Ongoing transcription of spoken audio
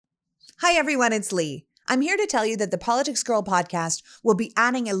Hi everyone, it's Lee. I'm here to tell you that the Politics Girl podcast will be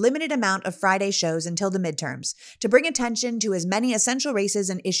adding a limited amount of Friday shows until the midterms to bring attention to as many essential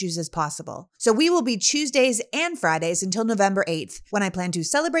races and issues as possible. So we will be Tuesdays and Fridays until November 8th, when I plan to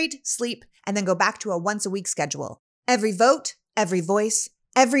celebrate, sleep, and then go back to a once-a-week schedule. Every vote, every voice,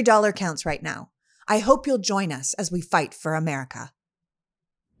 every dollar counts right now. I hope you'll join us as we fight for America.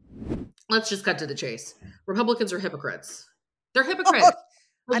 Let's just cut to the chase. Republicans are hypocrites. They're hypocrites.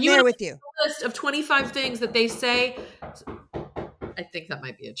 I'm there with you. A list of 25 things that they say. I think that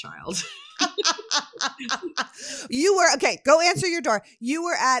might be a child. You were, okay, go answer your door. You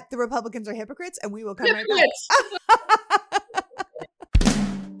were at the Republicans are hypocrites, and we will come right back.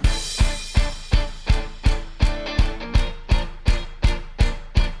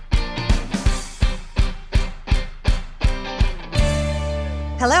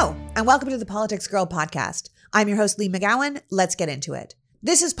 Hello, and welcome to the Politics Girl podcast. I'm your host, Lee McGowan. Let's get into it.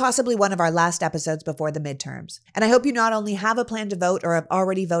 This is possibly one of our last episodes before the midterms, and I hope you not only have a plan to vote or have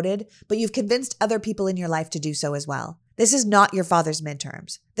already voted, but you've convinced other people in your life to do so as well. This is not your father's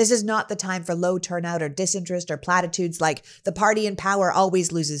midterms. This is not the time for low turnout or disinterest or platitudes like the party in power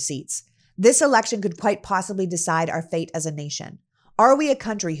always loses seats. This election could quite possibly decide our fate as a nation. Are we a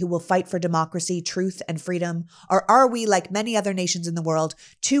country who will fight for democracy, truth, and freedom? Or are we, like many other nations in the world,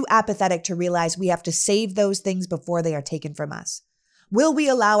 too apathetic to realize we have to save those things before they are taken from us? Will we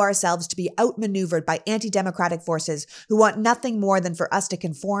allow ourselves to be outmaneuvered by anti-democratic forces who want nothing more than for us to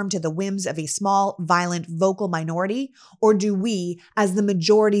conform to the whims of a small, violent, vocal minority? Or do we, as the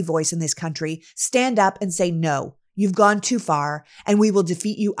majority voice in this country, stand up and say, no, you've gone too far, and we will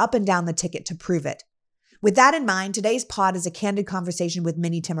defeat you up and down the ticket to prove it? With that in mind, today's pod is a candid conversation with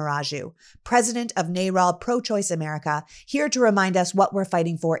Timmaraju, president of NARAL Pro-Choice America, here to remind us what we're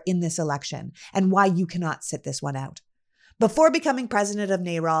fighting for in this election and why you cannot sit this one out. Before becoming president of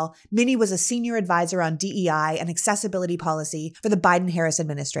NARAL, Minnie was a senior advisor on DEI and accessibility policy for the Biden-Harris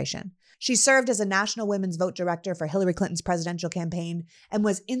administration. She served as a national women's vote director for Hillary Clinton's presidential campaign and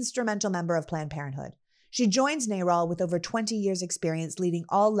was instrumental member of Planned Parenthood. She joins NARAL with over 20 years' experience leading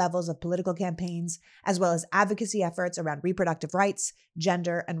all levels of political campaigns, as well as advocacy efforts around reproductive rights,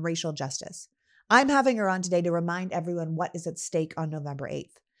 gender, and racial justice. I'm having her on today to remind everyone what is at stake on November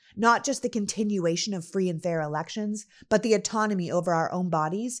 8th. Not just the continuation of free and fair elections, but the autonomy over our own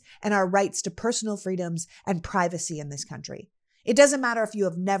bodies and our rights to personal freedoms and privacy in this country. It doesn't matter if you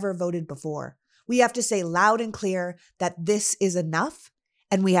have never voted before. We have to say loud and clear that this is enough,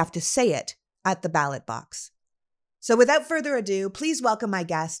 and we have to say it at the ballot box. So without further ado, please welcome my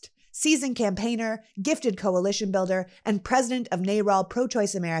guest, seasoned campaigner, gifted coalition builder, and president of NARAL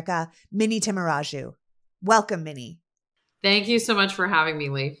Pro-Choice America, Minnie Timmaraju. Welcome, Minnie. Thank you so much for having me,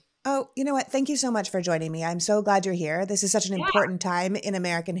 Lee. Oh, you know what? Thank you so much for joining me. I'm so glad you're here. This is such an important time in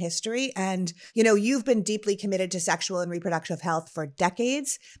American history. And, you know, you've been deeply committed to sexual and reproductive health for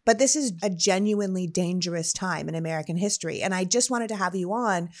decades, but this is a genuinely dangerous time in American history. And I just wanted to have you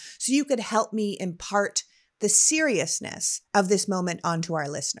on so you could help me impart the seriousness of this moment onto our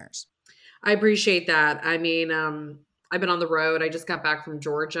listeners. I appreciate that. I mean, I've been on the road. I just got back from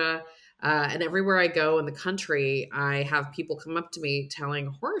Georgia. And everywhere I go in the country, I have people come up to me telling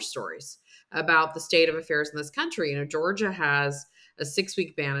horror stories about the state of affairs in this country. You know, Georgia has a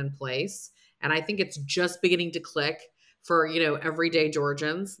 6-week ban in place, and I think it's just beginning to click for, you know, everyday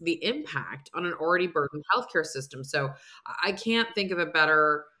Georgians, the impact on an already burdened healthcare system. So I can't think of a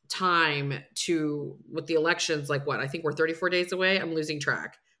better time with the elections, like what? I think we're 34 days away. I'm losing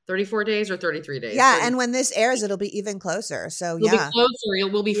track. 34 days or 33 days. Yeah. And when this airs, it'll be even closer. So it'll be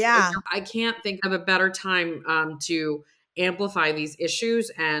closer. We'll be, I can't think of a better time to amplify these issues,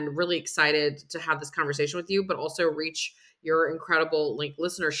 and really excited to have this conversation with you, but also reach your incredible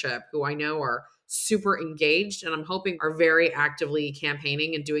listenership, who I know are super engaged and I'm hoping are very actively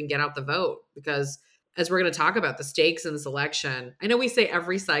campaigning and doing get out the vote, because as we're going to talk about the stakes in this election, I know we say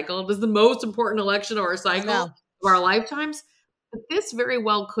every cycle is the most important election of our cycle of our lifetimes. But this very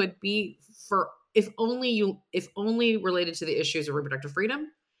well could be if only related to the issues of reproductive freedom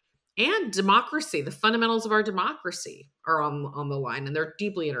and democracy. The fundamentals of our democracy are on the line, and they're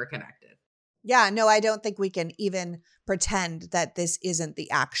deeply interconnected. Yeah, no, I don't think we can even pretend that this isn't the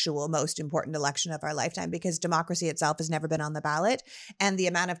actual most important election of our lifetime, because democracy itself has never been on the ballot. And the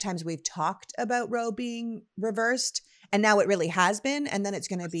amount of times we've talked about Roe being reversed, and now it really has been, and then it's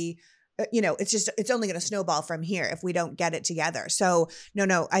going to be it's only going to snowball from here if we don't get it together. So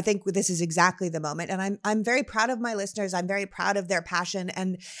no, I think this is exactly the moment. And I'm very proud of my listeners. I'm very proud of their passion.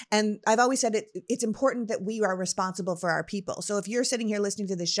 And I've always said it's important that we are responsible for our people. So if you're sitting here listening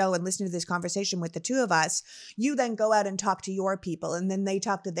to this show and listening to this conversation with the two of us, you then go out and talk to your people, and then they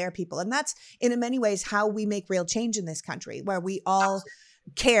talk to their people. And that's in many ways how we make real change in this country, where we all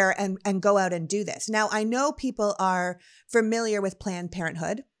care and go out and do this. Now, I know people are familiar with Planned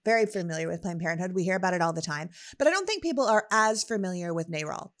Parenthood, very familiar with Planned Parenthood. We hear about it all the time, but I don't think people are as familiar with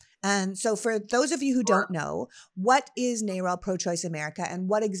NARAL. And so for those of you who don't know, what is NARAL Pro-Choice America, and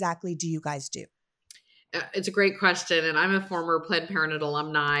what exactly do you guys do? It's a great question. And I'm a former Planned Parenthood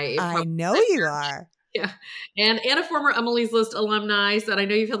alumni. I know you are. Yeah. And a former Emily's List alumni. So I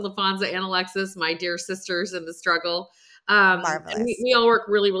know you've had LaFonza and Alexis, my dear sisters in the struggle. Marvelous. And we all work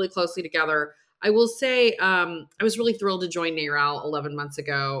really, really closely together. I will say I was really thrilled to join NARAL 11 months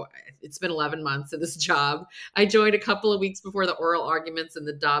ago. It's been 11 months in this job. I joined a couple of weeks before the oral arguments in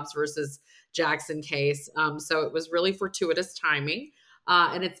the Dobbs versus Jackson case. So it was really fortuitous timing.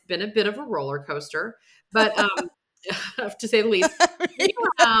 And it's been a bit of a roller coaster. But to say the least,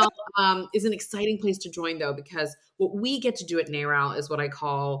 NARAL is an exciting place to join, though, because what we get to do at NARAL is what I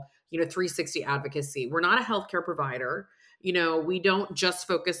call 360 advocacy. We're not a healthcare provider. We don't just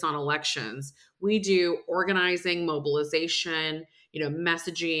focus on elections. We do organizing, mobilization,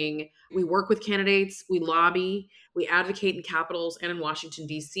 messaging. We work with candidates. We lobby. We advocate in capitals and in Washington,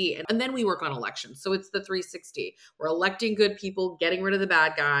 D.C. And then we work on elections. So it's the 360. We're electing good people, getting rid of the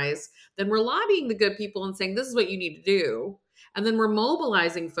bad guys. Then we're lobbying the good people and saying, this is what you need to do. And then we're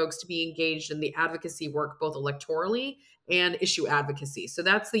mobilizing folks to be engaged in the advocacy work, both electorally and issue advocacy. So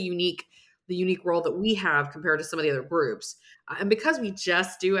that's the unique role that we have compared to some of the other groups. And because we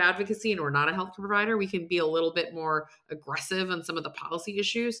just do advocacy and we're not a healthcare provider, we can be a little bit more aggressive on some of the policy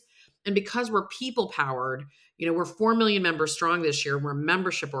issues. And because we're people powered, we're 4 million members strong this year. We're a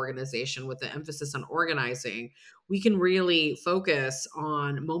membership organization with the emphasis on organizing. We can really focus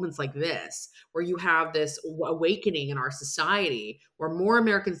on moments like this, where you have this awakening in our society, where more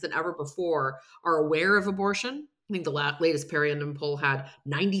Americans than ever before are aware of abortion. I think the latest Perry-Undum poll had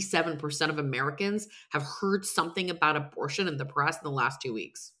 97% of Americans have heard something about abortion in the press in the last 2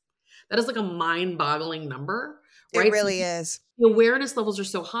 weeks. That is like a mind-boggling number, right? It really is. The awareness levels are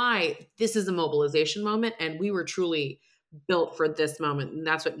so high. This is a mobilization moment, and we were truly built for this moment, and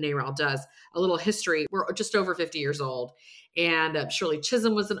that's what NARAL does. A little history. We're just over 50 years old, and Shirley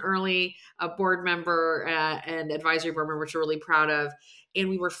Chisholm was an early board member and advisory board member, which we're really proud of. And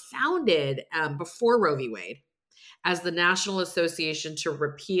we were founded before Roe v. Wade as the National Association to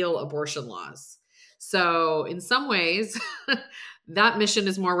Repeal Abortion Laws. So in some ways, that mission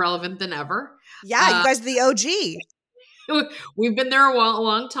is more relevant than ever. Yeah, you guys are the OG. We've been there a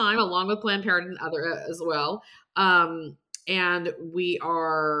long time, along with Planned Parenthood and other as well. And we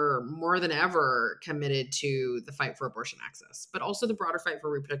are more than ever committed to the fight for abortion access, but also the broader fight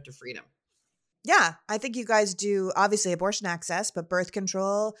for reproductive freedom. Yeah, I think you guys do obviously abortion access, but birth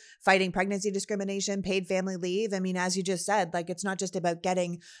control, fighting pregnancy discrimination, paid family leave. I mean, as you just said, like, it's not just about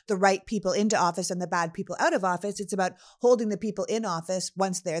getting the right people into office and the bad people out of office. It's about holding the people in office,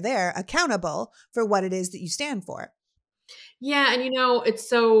 once they're there, accountable for what it is that you stand for. Yeah. And, it's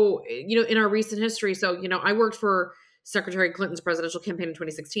so, in our recent history. So, I worked for Secretary Clinton's presidential campaign in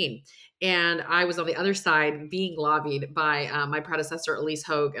 2016. And I was on the other side being lobbied by my predecessor, Elise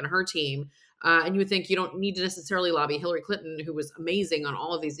Hogue, and her team. And you would think you don't need to necessarily lobby Hillary Clinton, who was amazing on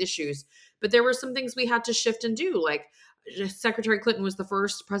all of these issues. But there were some things we had to shift and do. Like Secretary Clinton was the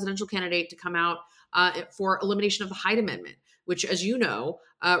first presidential candidate to come out for elimination of the Hyde Amendment, which, as you know,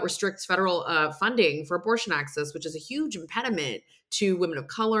 restricts federal funding for abortion access, which is a huge impediment to women of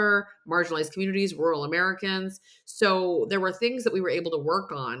color, marginalized communities, rural Americans. So there were things that we were able to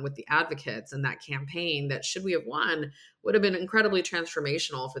work on with the advocates in that campaign that, should we have won, would have been incredibly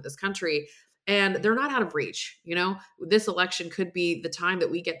transformational for this country. And they're not out of reach. This election could be the time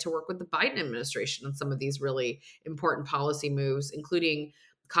that we get to work with the Biden administration on some of these really important policy moves, including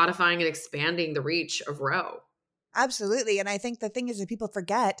codifying and expanding the reach of Roe. Absolutely. And I think the thing is that people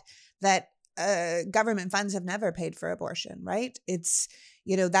forget that government funds have never paid for abortion, right? It's,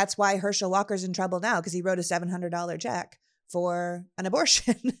 that's why Herschel Walker's in trouble now, because he wrote a $700 check for an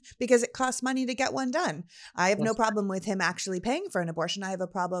abortion because it costs money to get one done. I have no problem with him actually paying for an abortion. I have a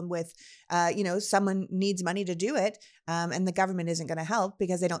problem with, someone needs money to do it, and the government isn't going to help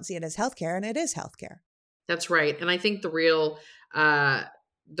because they don't see it as healthcare, and it is healthcare. That's right. And I think the real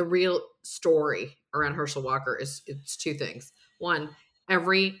story around Herschel Walker it's two things. One,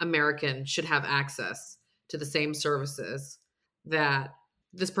 every American should have access to the same services that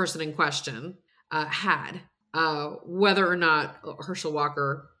this person in question had. Whether or not Herschel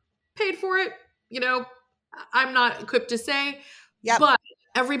Walker paid for it, I'm not equipped to say, but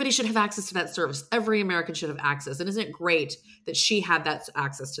everybody should have access to that service. Every American should have access. And isn't it great that she had that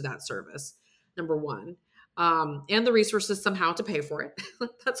access to that service? Number one. And the resources somehow to pay for it.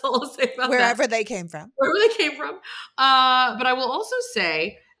 That's all I'll say about wherever they came from. Wherever they came from. But I will also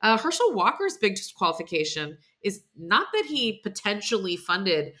say Herschel Walker's big disqualification is not that he potentially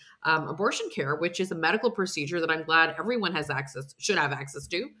funded abortion care, which is a medical procedure that I'm glad everyone should have access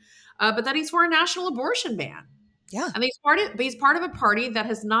to, but that he's for a national abortion ban. Yeah. And he's part of a party that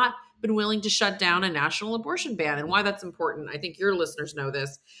has not been willing to shut down a national abortion ban. And why that's important, I think your listeners know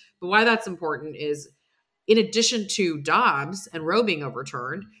this, but why that's important is, in addition to Dobbs and Roe being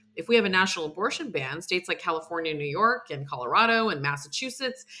overturned, if we have a national abortion ban, states like California, New York, and Colorado, and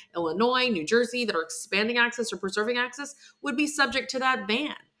Massachusetts, Illinois, New Jersey that are expanding access or preserving access would be subject to that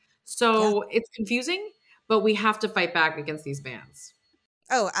ban. So It's confusing, but we have to fight back against these bans.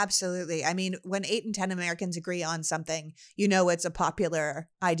 Oh, absolutely. I mean, when 8 in 10 Americans agree on something, it's a popular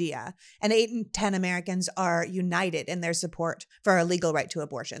idea. And 8 in 10 Americans are united in their support for a legal right to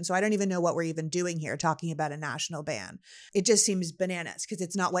abortion. So I don't even know what we're even doing here talking about a national ban. It just seems bananas because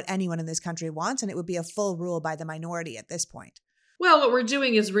it's not what anyone in this country wants. And it would be a full rule by the minority at this point. Well, what we're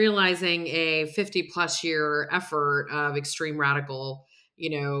doing is realizing a 50 plus year effort of extreme radical,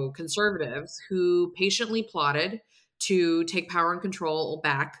 conservatives who patiently plotted to take power and control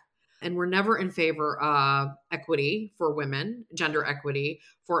back. And we're never in favor of equity for women, gender equity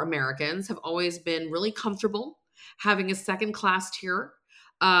for Americans, have always been really comfortable having a second class tier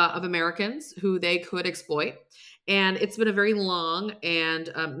of Americans who they could exploit. And it's been a very long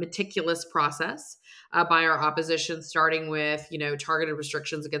and meticulous process by our opposition, starting with, targeted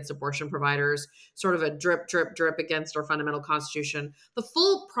restrictions against abortion providers, sort of a drip, drip, drip against our fundamental constitution. The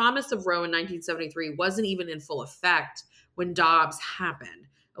full promise of Roe in 1973 wasn't even in full effect when Dobbs happened.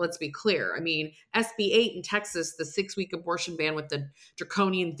 Let's be clear. I mean, SB 8 in Texas, the 6-week abortion ban with the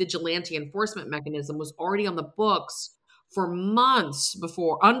draconian vigilante enforcement mechanism, was already on the books for months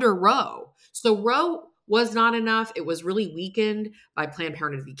before under Roe. So Roe was not enough. It was really weakened by Planned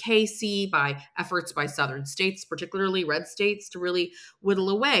Parenthood v. Casey, by efforts by southern states, particularly red states, to really whittle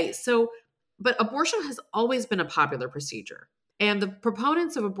away. But abortion has always been a popular procedure. And the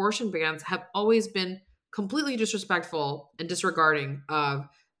proponents of abortion bans have always been completely disrespectful and disregarding of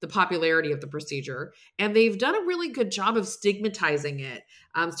the popularity of the procedure. And they've done a really good job of stigmatizing it,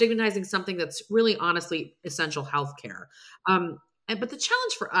 stigmatizing something that's really honestly essential healthcare. But the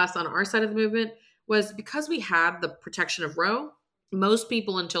challenge for us on our side of the movement was, because we had the protection of Roe, most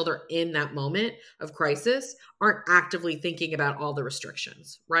people, until they're in that moment of crisis, aren't actively thinking about all the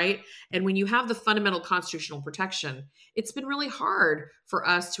restrictions, right? And when you have the fundamental constitutional protection, it's been really hard for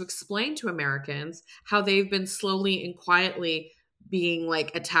us to explain to Americans how they've been slowly and quietly being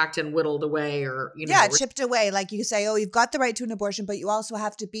attacked and whittled away, or chipped away. Like you say, you've got the right to an abortion, but you also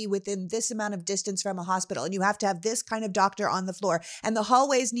have to be within this amount of distance from a hospital, and you have to have this kind of doctor on the floor, and the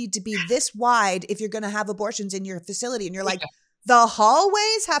hallways need to be this wide if you're going to have abortions in your facility. And you're like, the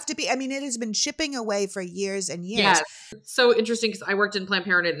hallways have to be, it has been chipping away for years and years. Yeah. So interesting, because I worked in Planned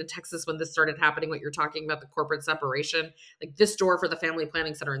Parenthood in Texas when this started happening, what you're talking about, the corporate separation, like this door for the family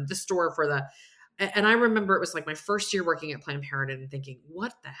planning center and this door for the. And I remember it was my first year working at Planned Parenthood and thinking,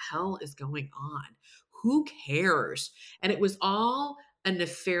 what the hell is going on? Who cares? And it was all a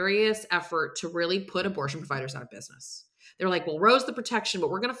nefarious effort to really put abortion providers out of business. They're like, well, Roe's the protection, but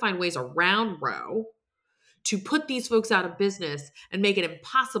we're going to find ways around Roe to put these folks out of business and make it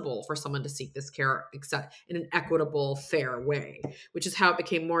impossible for someone to seek this care except in an equitable, fair way, which is how it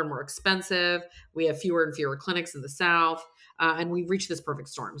became more and more expensive. We have fewer and fewer clinics in the South, and we've reached this perfect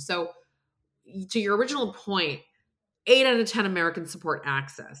storm. So to your original point, 8 out of 10 Americans support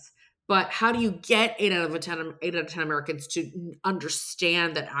access. But how do you get 8 out of 10 Americans to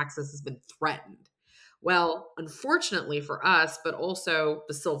understand that access has been threatened? Well, unfortunately for us, but also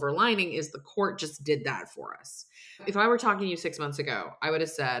the silver lining is the court just did that for us. If I were talking to you 6 months ago, I would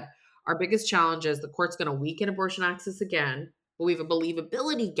have said, our biggest challenge is the court's going to weaken abortion access again, but we have a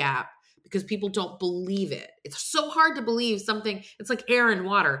believability gap because people don't believe it. It's so hard to believe something. It's like air and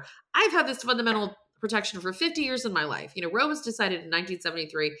water. I've had this fundamental protection for 50 years in my life. Roe was decided in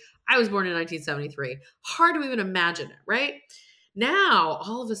 1973. I was born in 1973. Hard to even imagine it, right? Now,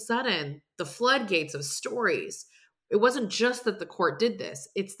 all of a sudden, the floodgates of stories. It wasn't just that the court did this.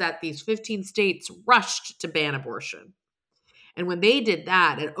 It's that these 15 states rushed to ban abortion. And when they did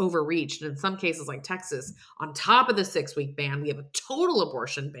that, it overreached. And in some cases like Texas, on top of the 6-week ban, we have a total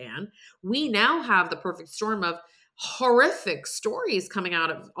abortion ban. We now have the perfect storm of, horrific stories coming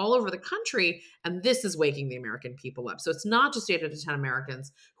out of all over the country. And this is waking the American people up. So it's not just 8 out of 10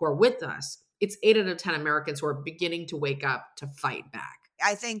 Americans who are with us. It's 8 out of 10 Americans who are beginning to wake up to fight back.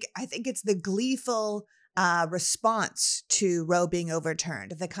 I think it's the gleeful response to Roe being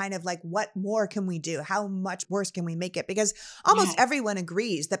overturned. The kind of like, what more can we do? How much worse can we make it? Because almost everyone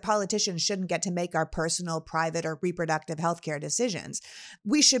agrees that politicians shouldn't get to make our personal, private, or reproductive healthcare decisions.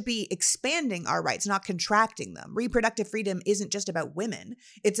 We should be expanding our rights, not contracting them. Reproductive freedom isn't just about women.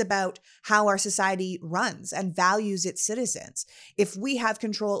 It's about how our society runs and values its citizens. If we have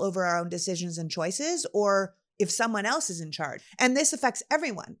control over our own decisions and choices, or if someone else is in charge. And this affects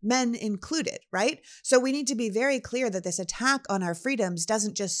everyone, men included, right? So we need to be very clear that this attack on our freedoms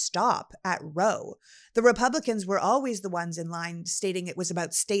doesn't just stop at Roe. The Republicans were always the ones in line stating it was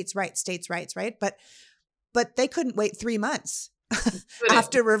about states' rights, right? But they couldn't wait 3 months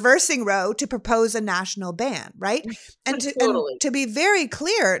after reversing Roe to propose a national ban, right? And to be very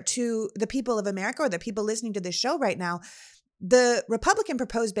clear to the people of America, or the people listening to this show right now, the Republican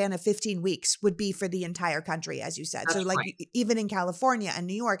proposed ban of 15 weeks would be for the entire country, as you said. That's so like right. Even in California and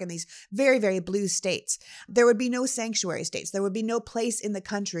New York and these very, very blue states, there would be no sanctuary states. There would be no place in the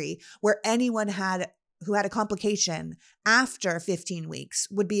country where anyone who had a complication after 15 weeks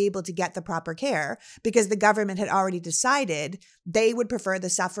would be able to get the proper care, because the government had already decided they would prefer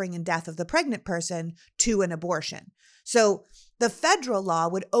the suffering and death of the pregnant person to an abortion. So the federal law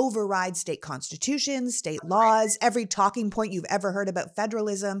would override state constitutions, state laws, every talking point you've ever heard about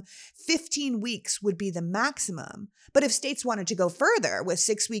federalism. 15 weeks would be the maximum. But if states wanted to go further with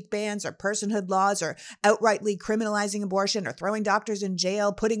 6-week bans or personhood laws, or outrightly criminalizing abortion, or throwing doctors in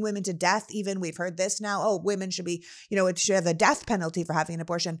jail, putting women to death, even, we've heard this now, oh, women should be, it should have a death penalty for having an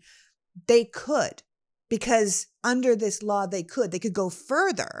abortion. They could, because under this law, they could go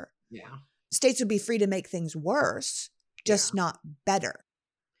further. Yeah. States would be free to make things worse, just not better.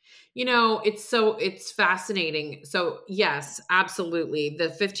 It's fascinating. So yes, absolutely. The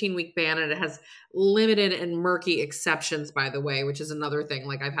 15-week ban, and it has limited and murky exceptions, by the way, which is another thing.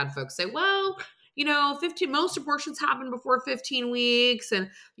 Like, I've had folks say, well, 15, most abortions happen before 15 weeks, and,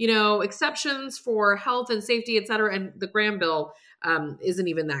 exceptions for health and safety, et cetera. And the Graham bill isn't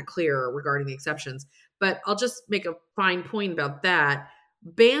even that clear regarding the exceptions. But I'll just make a fine point about that.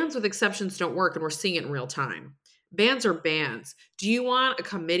 Bans with exceptions don't work, and we're seeing it in real time. Bans are bans. Do you want a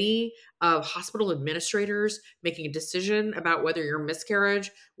committee of hospital administrators making a decision about whether your miscarriage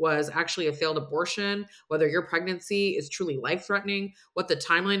was actually a failed abortion, whether your pregnancy is truly life-threatening, what the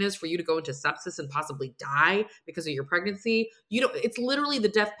timeline is for you to go into sepsis and possibly die because of your pregnancy? It's literally the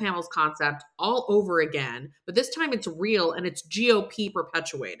death panels concept all over again, but this time it's real, and it's GOP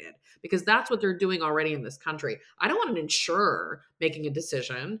perpetuated, because that's what they're doing already in this country. I don't want an insurer making a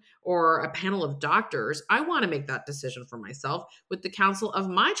decision or a panel of doctors. I want to make that decision for myself with the counsel of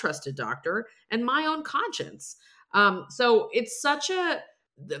my trusted doctor and my own conscience. So it's the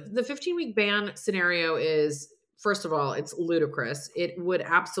 15-week ban scenario is, first of all, it's ludicrous. It would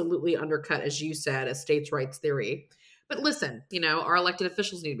absolutely undercut, as you said, a states' rights theory. But listen, our elected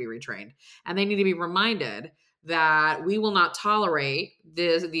officials need to be retrained, and they need to be reminded that we will not tolerate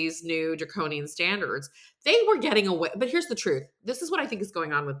these new draconian standards. They were getting away. But here's the truth. This is what I think is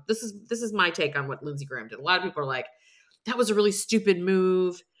going on with, this is my take on what Lindsey Graham did. A lot of people are like, that was a really stupid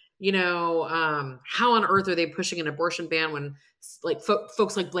move. How on earth are they pushing an abortion ban when like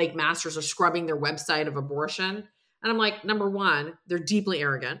folks like Blake Masters are scrubbing their website of abortion? And I'm like, number one, they're deeply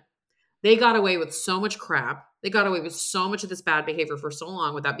arrogant. They got away with so much crap. They got away with so much of this bad behavior for so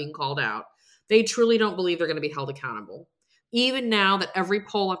long without being called out. They truly don't believe they're going to be held accountable. Even now that every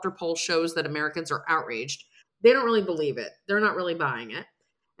poll after poll shows that Americans are outraged, they don't really believe it. They're not really buying it.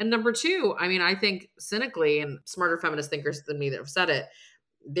 And number two, I think cynically, and smarter feminist thinkers than me that have said it,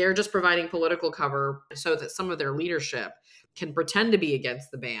 they're just providing political cover so that some of their leadership can pretend to be against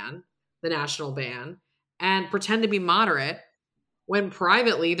the ban, the national ban, and pretend to be moderate when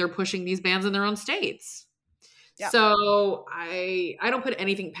privately they're pushing these bans in their own states. Yeah. So I don't put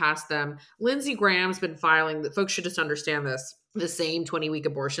anything past them. Lindsey Graham's been filing, that folks should just understand this, the same 20-week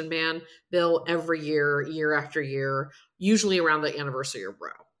abortion ban bill every year, year after year, usually around the anniversary of Roe.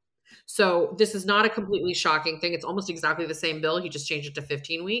 So this is not a completely shocking thing. It's almost exactly the same bill. He just changed it to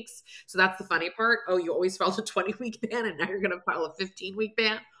 15 weeks. So that's the funny part. Oh, you always filed a 20-week ban, and now you're going to file a 15-week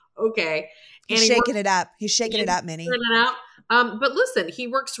ban? Okay. He's shaking it up. He's shaking it up, Minnie. But listen, he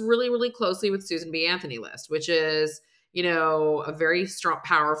works really, really closely with Susan B. Anthony List, which is, a very strong,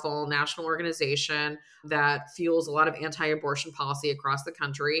 powerful national organization that fuels a lot of anti-abortion policy across the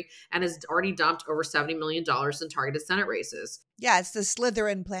country and has already dumped over $70 million in targeted Senate races. Yeah, it's the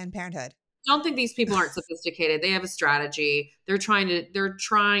Slytherin Planned Parenthood. don't think these people aren't sophisticated. They have a strategy. They're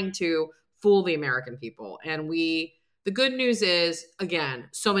trying to fool the American people. And the good news is, again,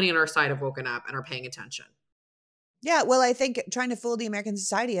 so many on our side have woken up and are paying attention. Yeah, well, I think trying to fool the American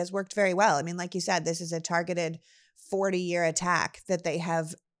society has worked very well. I mean, like you said, this is a targeted 40-year attack that they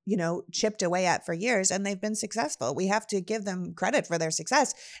have, chipped away at for years, and they've been successful. We have to give them credit for their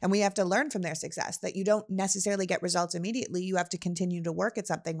success, and we have to learn from their success that you don't necessarily get results immediately. You have to continue to work at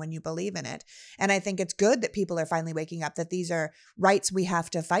something when you believe in it. And I think it's good that people are finally waking up that these are rights we have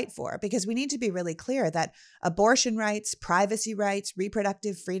to fight for, because we need to be really clear that abortion rights, privacy rights,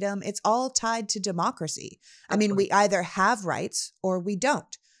 reproductive freedom, it's all tied to democracy. I mean, we either have rights or we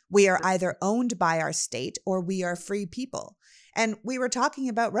don't. We are either owned by our state or we are free people. And we were talking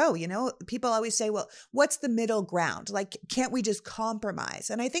about Roe, people always say, well, what's the middle ground? Like, can't we just compromise?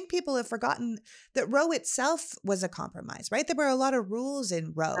 And I think people have forgotten that Roe itself was a compromise, right? There were a lot of rules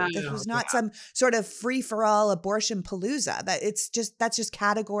in Roe. This was not some sort of free-for-all abortion palooza. That's just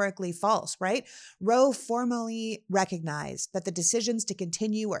categorically false, right? Roe formally recognized that the decisions to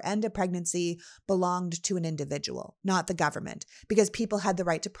continue or end a pregnancy belonged to an individual, not the government, because people had the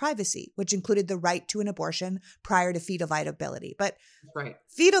right to privacy, which included the right to an abortion prior to fetal viability. But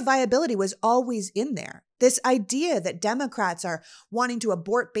fetal viability was always in there. This idea that Democrats are wanting to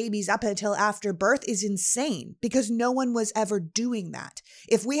abort babies up until after birth is insane, because no one was ever doing that.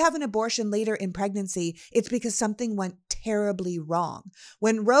 If we have an abortion later in pregnancy, it's because something went terribly wrong.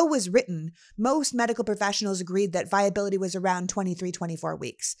 When Roe was written, most medical professionals agreed that viability was around 23, 24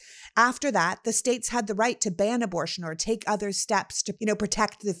 weeks. After that, the states had the right to ban abortion or take other steps to,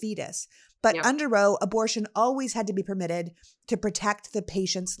 protect the fetus. But under Roe, abortion always had to be permitted to protect the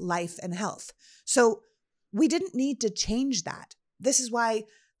patient's life and health. So we didn't need to change that. This is why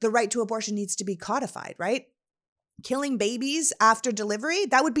the right to abortion needs to be codified, right? Killing babies after delivery,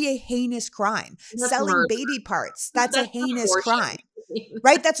 that would be a heinous crime. Selling baby parts, that's a heinous crime.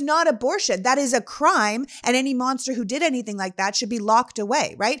 Right? That's not abortion. That is a crime. And any monster who did anything like that should be locked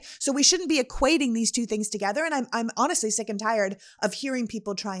away. Right? So we shouldn't be equating these two things together. And I'm honestly sick and tired of hearing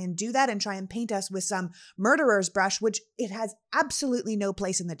people try and do that and try and paint us with some murderer's brush, which it has absolutely no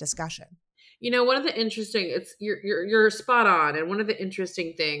place in the discussion. One of the interesting, you're spot on. And one of the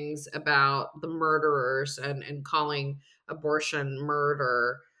interesting things about the murderers and calling abortion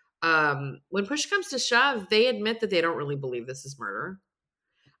murder, when push comes to shove, they admit that they don't really believe this is murder.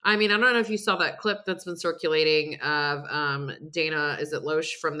 I mean, I don't know if you saw that clip that's been circulating of Dana, is it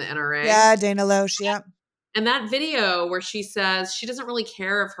Loesch from the NRA? Yeah, Dana Loesch, yeah. And that video where she says she doesn't really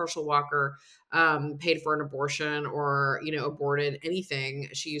care if Herschel Walker paid for an abortion or, aborted anything.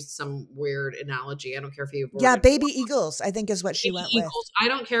 She used some weird analogy. I don't care if he aborted. Yeah, baby eagles, I think is what she went with. I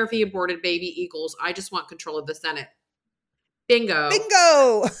don't care if he aborted baby eagles. I just want control of the Senate. Bingo.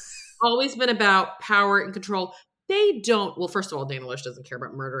 Bingo. Always been about power and control. They don't. Well, first of all, Dana Loesch doesn't care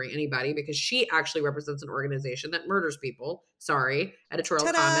about murdering anybody because she actually represents an organization that murders people. Sorry. Editorial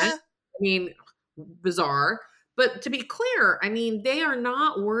comment. I mean, bizarre. But to be clear, I mean, they are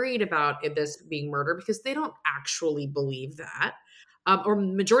not worried about this being murder because they don't actually believe that. Or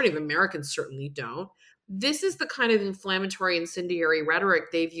majority of Americans certainly don't. This is the kind of inflammatory, incendiary rhetoric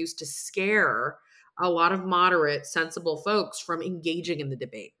they've used to scare a lot of moderate, sensible folks from engaging in the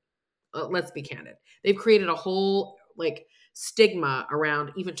debate. Let's be candid. They've created a whole stigma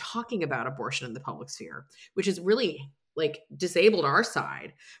around even talking about abortion in the public sphere, which is really disabled our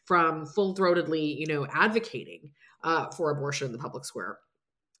side from full-throatedly, advocating for abortion in the public square.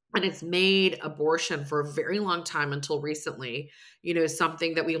 And it's made abortion for a very long time until recently,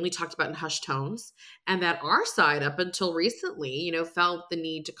 something that we only talked about in hushed tones, and that our side up until recently, felt the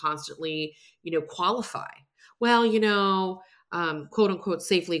need to constantly, qualify. Well, quote unquote,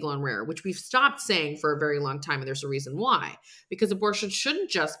 safe, legal, and rare, which we've stopped saying for a very long time. And there's a reason why, because abortion shouldn't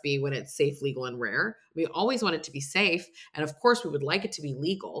just be when it's safe, legal, and rare. We always want it to be safe. And of course we would like it to be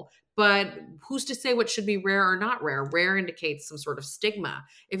legal, but who's to say what should be rare or not rare? Rare indicates some sort of stigma.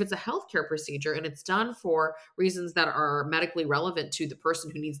 If it's a healthcare procedure and it's done for reasons that are medically relevant to the person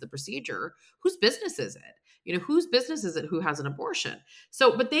who needs the procedure, whose business is it? Whose business is it who has an abortion?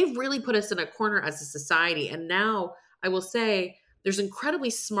 So, but they've really put us in a corner as a society. And now I will say there's incredibly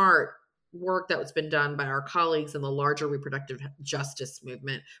smart work that's been done by our colleagues in the larger reproductive justice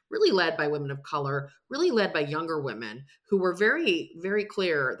movement, really led by women of color, really led by younger women who were very, very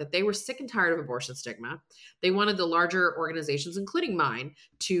clear that they were sick and tired of abortion stigma. They wanted the larger organizations, including mine,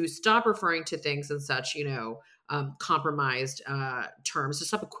 to stop referring to things in such, compromised terms, to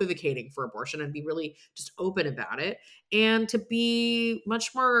stop equivocating for abortion and be really just open about it, and to be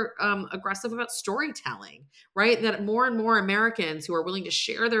much more aggressive about storytelling, right? That more and more Americans who are willing to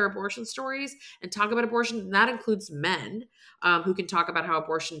share their abortion stories and talk about abortion, and that includes men, who can talk about how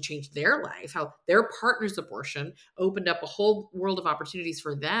abortion changed their life, how their partner's abortion opened up a whole world of opportunities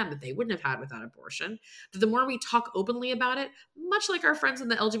for them that they wouldn't have had without abortion. But the more we talk openly about it, much like our friends in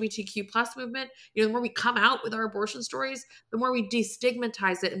the LGBTQ plus movement, the more we come out with our abortion stories, the more we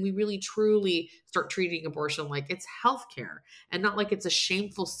destigmatize it, and we really truly start treating abortion like it's healthcare and not like it's a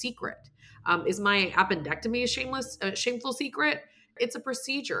shameful secret. Is my appendectomy a shameful secret? It's a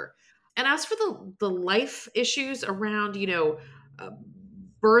procedure. And as for the life issues around,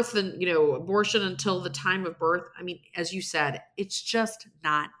 birth and, abortion until the time of birth, I mean, as you said, it's just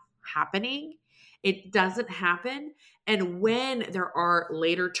not happening. It doesn't happen. And when there are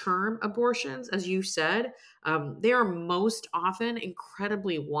later term abortions, as you said, they are most often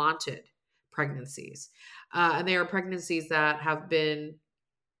incredibly wanted pregnancies. And they are pregnancies that have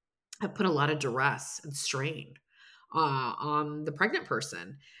put a lot of duress and strain on the pregnant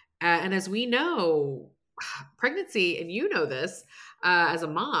person. And as we know, pregnancy, and you know this as a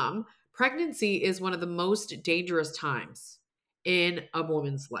mom, pregnancy is one of the most dangerous times in a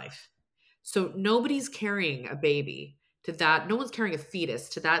woman's life. So nobody's carrying a baby to that. No one's carrying a fetus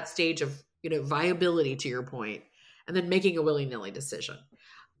to that stage of, viability, to your point, and then making a willy-nilly decision.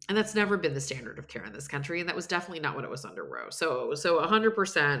 And that's never been the standard of care in this country. And that was definitely not what it was under Roe. So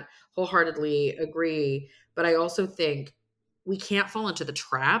 100% wholeheartedly agree. But I also think we can't fall into the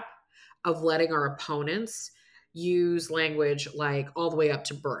trap of letting our opponents use language like all the way up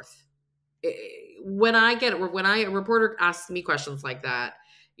to birth. When a reporter asks me questions like that,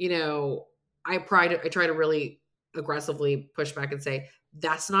 I try to really aggressively push back and say,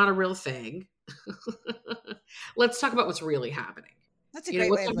 that's not a real thing. Let's talk about what's really happening. That's a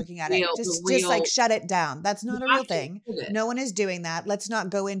great way of looking at it. Just like shut it down. That's not a real thing. No one is doing that. Let's not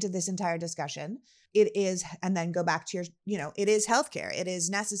go into this entire discussion. It is, and then go back to your, it is healthcare. It is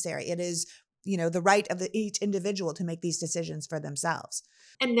necessary. It is, the right of each individual to make these decisions for themselves.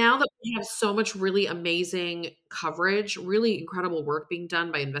 And now that we have so much really amazing coverage, really incredible work being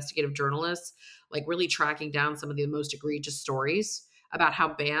done by investigative journalists, like really tracking down some of the most egregious stories about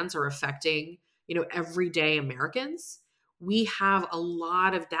how bans are affecting, everyday Americans, we have a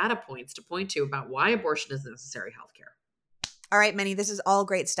lot of data points to point to about why abortion is necessary healthcare. All right, Minnie, this is all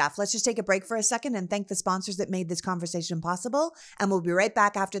great stuff. Let's just take a break for a second and thank the sponsors that made this conversation possible. And we'll be right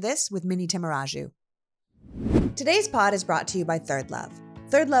back after this with Minnie Timmaraju. Today's pod is brought to you by Third Love.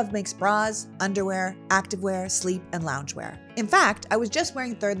 Third Love makes bras, underwear, activewear, sleep, and loungewear. In fact, I was just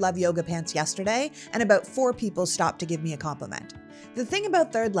wearing Third Love yoga pants yesterday, and about 4 people stopped to give me a compliment. The thing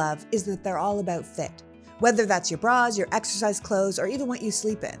about Third Love is that they're all about fit. Whether that's your bras, your exercise clothes, or even what you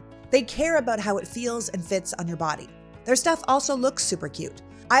sleep in, they care about how it feels and fits on your body. Their stuff also looks super cute.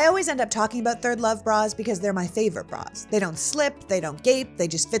 I always end up talking about Third Love bras because they're my favorite bras. They don't slip, they don't gape, they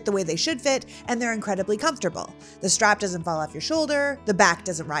just fit the way they should fit, and they're incredibly comfortable. The strap doesn't fall off your shoulder, the back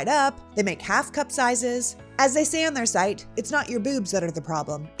doesn't ride up, they make half cup sizes. As they say on their site, it's not your boobs that are the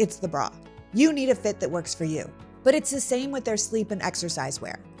problem, it's the bra. You need a fit that works for you. But it's the same with their sleep and exercise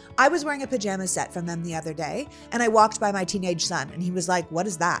wear. I was wearing a pajama set from them the other day, and I walked by my teenage son, and he was like, "What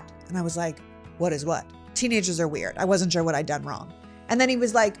is that?" And I was like, "What is what?" Teenagers are weird. I wasn't sure what I'd done wrong. And then he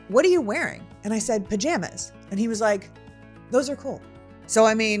was like, "What are you wearing?" And I said, "Pajamas." And he was like, "Those are cool." So,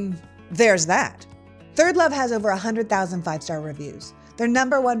 there's that. Third Love has over 100,000 5-star reviews. Their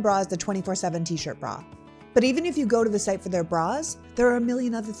 #1 bra is the 24/7 t-shirt bra. But even if you go to the site for their bras, there are a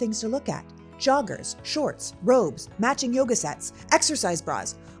million other things to look at. Joggers, shorts, robes, matching yoga sets, exercise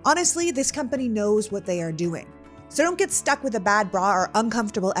bras. Honestly, this company knows what they are doing. So don't get stuck with a bad bra or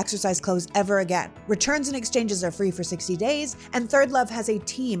uncomfortable exercise clothes ever again. Returns and exchanges are free for 60 days, and Third Love has a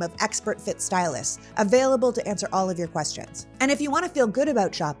team of expert fit stylists available to answer all of your questions. And if you want to feel good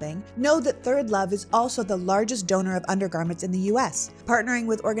about shopping, know that Third Love is also the largest donor of undergarments in the US. Partnering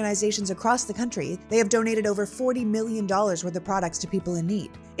with organizations across the country, they have donated over $40 million worth of products to people in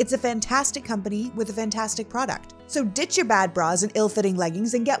need. It's a fantastic company with a fantastic product. So ditch your bad bras and ill-fitting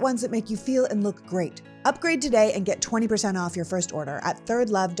leggings and get ones that make you feel and look great. Upgrade today and get 20% off your first order at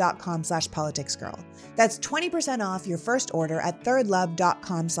thirdlove.com/politicsgirl. That's 20% off your first order at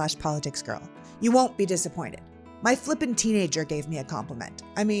thirdlove.com/politicsgirl. You won't be disappointed. My flippin' teenager gave me a compliment.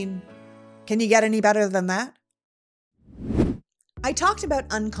 Can you get any better than that? I talked about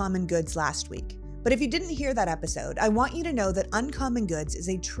Uncommon Goods last week, but if you didn't hear that episode, I want you to know that Uncommon Goods is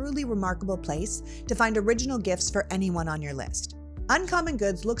a truly remarkable place to find original gifts for anyone on your list. Uncommon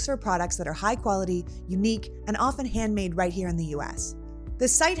Goods looks for products that are high quality, unique, and often handmade right here in the US. The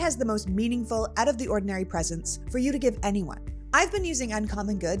site has the most meaningful, out-of-the-ordinary presents for you to give anyone. I've been using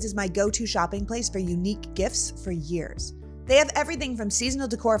Uncommon Goods as my go-to shopping place for unique gifts for years. They have everything from seasonal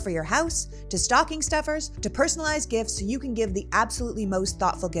decor for your house, to stocking stuffers, to personalized gifts so you can give the absolutely most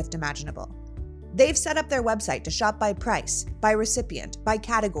thoughtful gift imaginable. They've set up their website to shop by price, by recipient, by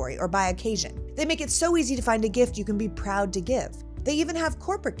category, or by occasion. They make it so easy to find a gift you can be proud to give. They even have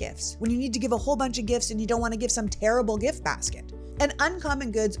corporate gifts when you need to give a whole bunch of gifts and you don't want to give some terrible gift basket. And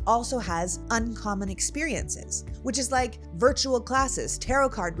Uncommon Goods also has uncommon experiences, which is like virtual classes, tarot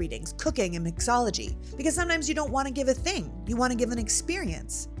card readings, cooking, and mixology. Because sometimes you don't want to give a thing, you want to give an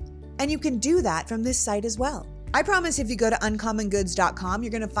experience. And you can do that from this site as well. I promise if you go to uncommongoods.com,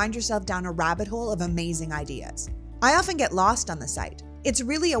 you're going to find yourself down a rabbit hole of amazing ideas. I often get lost on the site. It's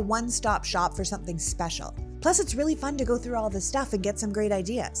really a one-stop shop for something special. Plus, it's really fun to go through all this stuff and get some great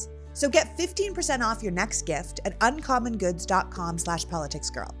ideas. So get 15% off your next gift at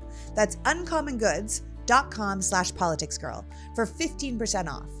uncommongoods.com/politicsgirl. That's uncommongoods.com/politicsgirl for 15%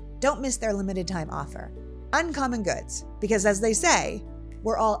 off. Don't miss their limited time offer. Uncommon Goods, because as they say,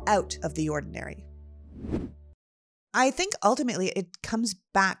 we're all out of the ordinary. I think ultimately it comes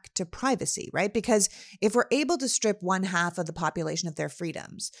back to privacy, right? Because if we're able to strip one half of the population of their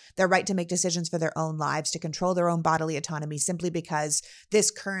freedoms, their right to make decisions for their own lives, to control their own bodily autonomy simply because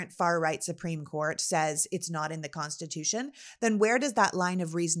this current far-right Supreme Court says it's not in the Constitution, then where does that line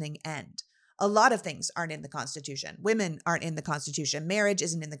of reasoning end? A lot of things aren't in the Constitution. Women aren't in the Constitution. Marriage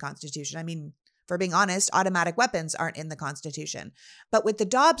isn't in the Constitution. I mean, for being honest, automatic weapons aren't in the Constitution. But with the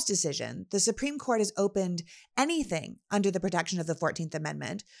Dobbs decision, the Supreme Court has opened anything under the protection of the 14th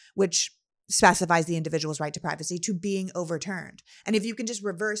Amendment, which specifies the individual's right to privacy, to being overturned. And if you can just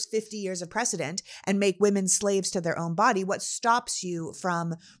reverse 50 years of precedent and make women slaves to their own body, what stops you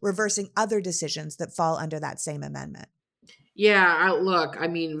from reversing other decisions that fall under that same amendment? Yeah, look, I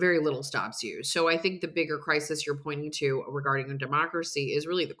mean, very little stops you. So I think the bigger crisis you're pointing to regarding democracy is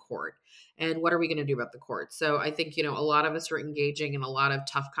really the court. And what are we going to do about the court? So I think, a lot of us are engaging in a lot of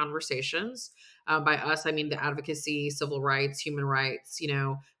tough conversations. By us, I mean the advocacy, civil rights, human rights,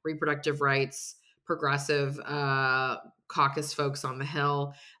 reproductive rights, progressive caucus folks on the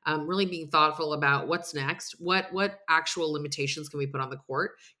Hill, really being thoughtful about what's next. What actual limitations can we put on the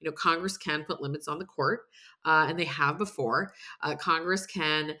court? Congress can put limits on the court. And they have before. Congress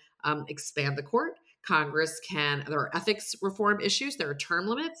can expand the court. There are ethics reform issues. There are term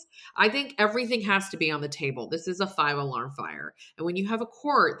limits. I think everything has to be on the table. This is a 5-alarm fire. And when you have a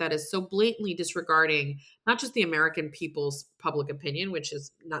court that is so blatantly disregarding not just the American people's public opinion, which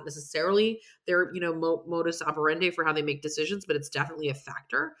is not necessarily their, modus operandi for how they make decisions, but it's definitely a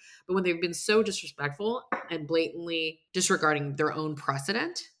factor. But when they've been so disrespectful and blatantly disregarding their own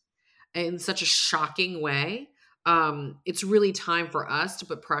precedent, in such a shocking way, it's really time for us to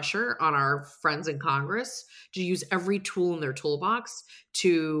put pressure on our friends in Congress to use every tool in their toolbox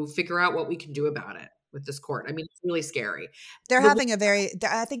to figure out what we can do about it with this court. I mean, it's really scary. I think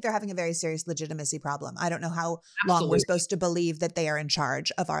they're having a very serious legitimacy problem. I don't know how long we're supposed to believe that they are in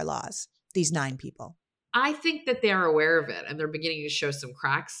charge of our laws, these 9 people. I think that they're aware of it and they're beginning to show some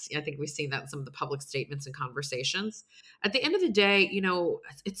cracks. I think we've seen that in some of the public statements and conversations. At the end of the day,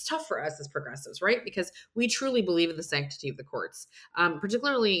 it's tough for us as progressives, right? Because we truly believe in the sanctity of the courts.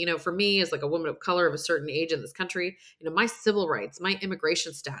 Particularly, for me as like a woman of color of a certain age in this country, my civil rights, my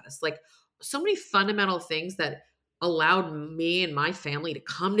immigration status, like so many fundamental things that allowed me and my family to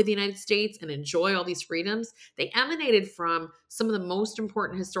come to the United States and enjoy all these freedoms, they emanated from some of the most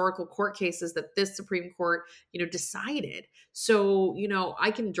important historical court cases that this Supreme Court, decided. So,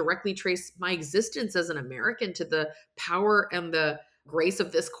 I can directly trace my existence as an American to the power and the grace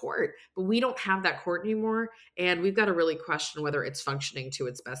of this court, but we don't have that court anymore. And we've got to really question whether it's functioning to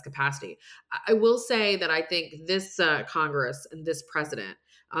its best capacity. I will say that I think this Congress and this president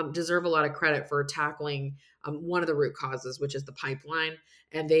deserve a lot of credit for tackling one of the root causes, which is the pipeline.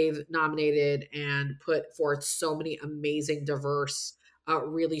 And they've nominated and put forth so many amazing, diverse,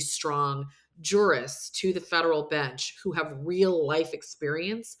 really strong jurists to the federal bench who have real life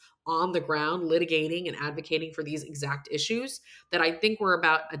experience on the ground litigating and advocating for these exact issues, that I think we're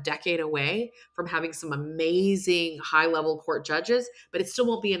about a decade away from having some amazing high-level court judges, but it still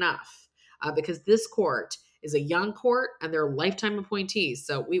won't be enough because this court is a young court and they're lifetime appointees.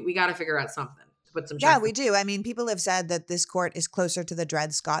 So we got to figure out something to put some checks. Yeah, we do. I mean, people have said that this court is closer to the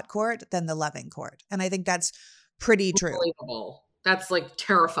Dred Scott court than the Loving court. And I think that's pretty true. Unbelievable. That's like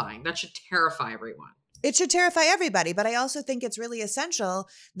terrifying. That should terrify everyone. It should terrify everybody, but I also think it's really essential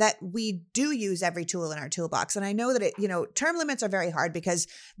that we do use every tool in our toolbox. And I know that term limits are very hard because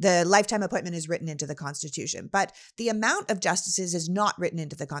the lifetime appointment is written into the Constitution, but the amount of justices is not written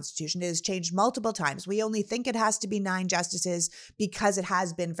into the Constitution. It has changed multiple times. We only think it has to be 9 justices because it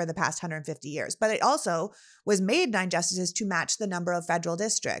has been for the past 150 years, but it also was made 9 justices to match the number of federal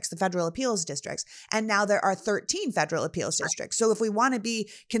districts, the federal appeals districts. And now there are 13 federal appeals districts. So if we want to be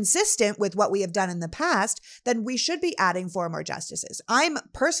consistent with what we have done in the past, then we should be adding 4 more justices. I'm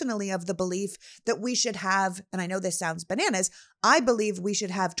personally of the belief that we should have, and I know this sounds bananas, I believe we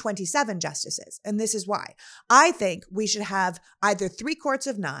should have 27 justices. And this is why. I think we should have either 3 courts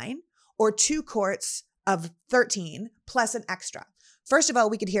of 9 or 2 courts of 13 plus an extra. First of all,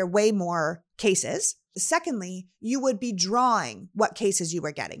 we could hear way more cases. Secondly, you would be drawing what cases you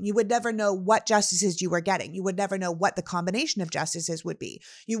were getting. You would never know what justices you were getting. You would never know what the combination of justices would be.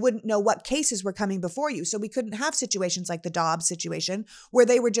 You wouldn't know what cases were coming before you. So we couldn't have situations like the Dobbs situation where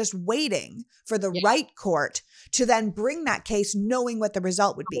they were just waiting for the right court to then bring that case knowing what the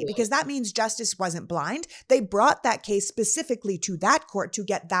result would be, because that means justice wasn't blind. They brought that case specifically to that court to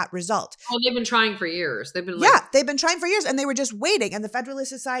get that result. Oh, they've been trying for years. They've been trying for years, and they were just waiting. And the Federalist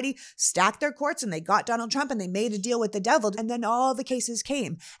Society stacked their courts and they got Donald Trump and they made a deal with the devil. And then all the cases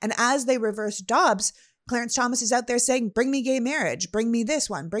came. And as they reversed Dobbs, Clarence Thomas is out there saying, bring me gay marriage, bring me this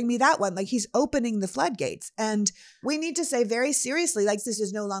one, bring me that one. Like, he's opening the floodgates. And we need to say very seriously, like, this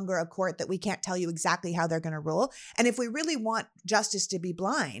is no longer a court that we can't tell you exactly how they're going to rule. And if we really want justice to be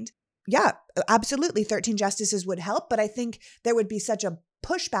blind, yeah, absolutely, 13 justices would help. But I think there would be such a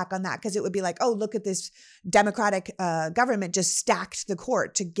pushback on that because it would be like, oh, look at this Democratic government just stacked the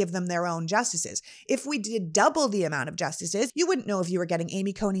court to give them their own justices. If we did double the amount of justices, you wouldn't know if you were getting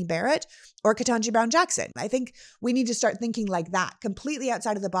Amy Coney Barrett or Ketanji Brown Jackson. I think we need to start thinking like that, completely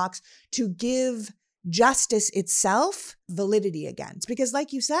outside of the box, to give justice itself validity again. Because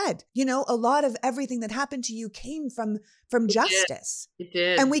like you said, a lot of everything that happened to you came from justice. It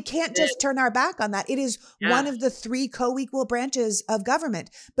did. And we can't just turn our back on that. It is one of the 3 co-equal branches of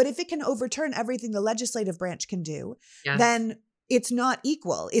government. But if it can overturn everything the legislative branch can do, then it's not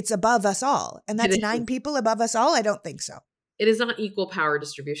equal. It's above us all. And that's 9 people above us all? I don't think so. It is not equal power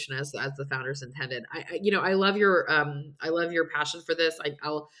distribution as the founders intended. I love your passion for this.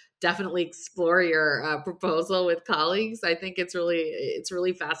 I'll definitely explore your proposal with colleagues. I think it's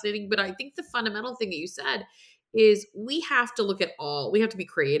really fascinating. But I think the fundamental thing that you said is we have to look at we have to be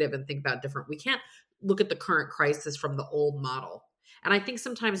creative and think about different. We can't look at the current crisis from the old model. And I think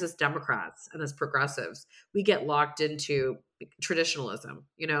sometimes as Democrats and as progressives, we get locked into traditionalism.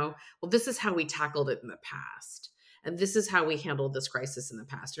 Well, this is how we tackled it in the past. And this is how we handled this crisis in the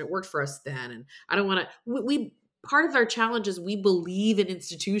past. And it worked for us then. And I don't want to, part of our challenge is we believe in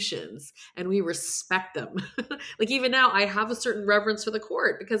institutions and we respect them. Like, even now, I have a certain reverence for the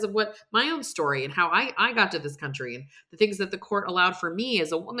court because of what my own story and how I got to this country and the things that the court allowed for me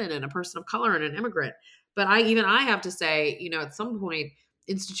as a woman and a person of color and an immigrant. But I have to say, at some point,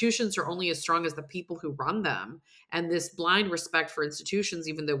 institutions are only as strong as the people who run them. And this blind respect for institutions,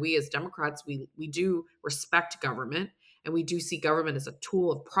 even though we as Democrats, we do respect government and we do see government as a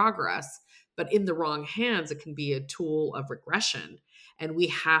tool of progress, but in the wrong hands, it can be a tool of regression. And we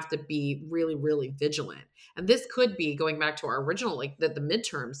have to be really, really vigilant. And this could be, going back to our original, like the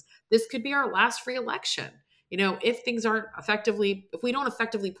midterms, this could be our last free election. If things aren't if we don't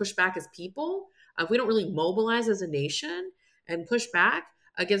effectively push back as people, if we don't really mobilize as a nation and push back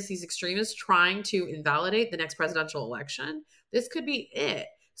against these extremists trying to invalidate the next presidential election, this could be it.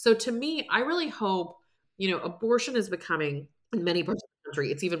 So to me, I really hope, abortion is becoming, in many parts of the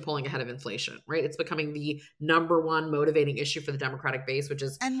country, it's even pulling ahead of inflation, right? It's becoming the number one motivating issue for the Democratic base, which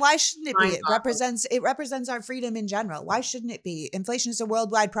is. And why shouldn't it be? It represents our freedom in general. Why shouldn't it be? Inflation is a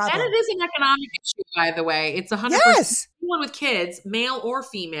worldwide problem. And it is an economic issue, by the way. It's 100%. Yes. Anyone with kids, male or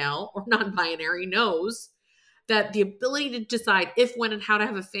female or non-binary, knows that the ability to decide if, when, and how to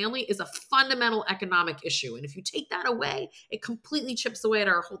have a family is a fundamental economic issue. And if you take that away, it completely chips away at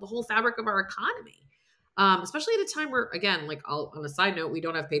the whole fabric of our economy. Especially at a time where, again, on a side note, we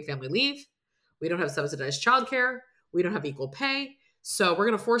don't have paid family leave. We don't have subsidized childcare. We don't have equal pay. So we're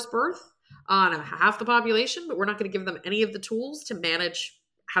going to force birth on half the population, but we're not going to give them any of the tools to manage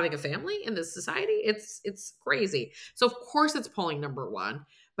having a family in this society. It's crazy. So of course it's polling number 1.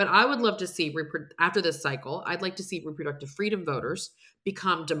 But I would love to see, after this cycle, I'd like to see reproductive freedom voters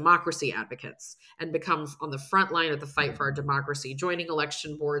become democracy advocates and become on the front line of the fight for our democracy, joining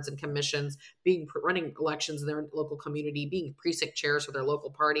election boards and commissions, running elections in their local community, being precinct chairs for their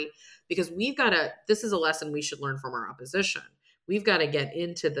local party. Because this is a lesson we should learn from our opposition. We've got to get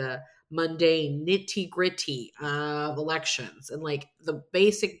into the mundane nitty gritty of elections and like the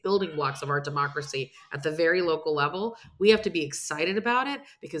basic building blocks of our democracy at the very local level, we have to be excited about it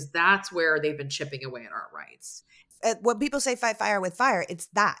because that's where they've been chipping away at our rights. When people say fight fire with fire, it's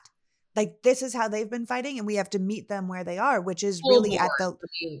that. Like, this is how they've been fighting, and we have to meet them where they are, which is Full really board. at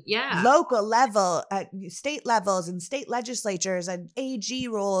the Yeah. local level, at state levels and state legislatures and AG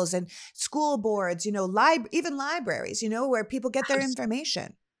roles and school boards, you know, even libraries, you know, where people get their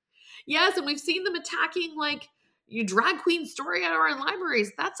information. Yes, and we've seen them attacking like you drag queen story hour in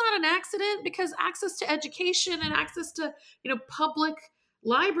libraries. That's not an accident because access to education and access to, you know, public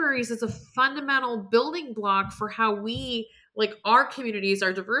libraries is a fundamental building block for how we, like our communities,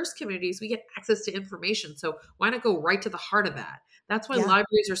 our diverse communities, we get access to information. So why not go right to the heart of that? That's why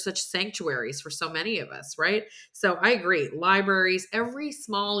libraries are such sanctuaries for so many of us, right? So I agree. Libraries, every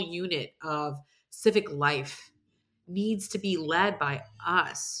small unit of civic life needs to be led by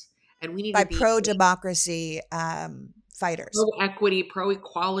us. And we need By to be pro-democracy fighters. pro-equity,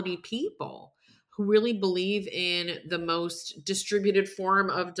 pro-equality people who really believe in the most distributed form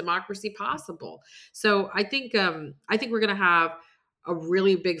of democracy possible. So I think we're going to have a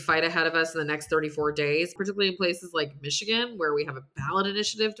really big fight ahead of us in the next 34 days, particularly in places like Michigan, where we have a ballot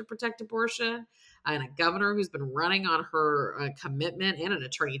initiative to protect abortion and a governor who's been running on her commitment, and an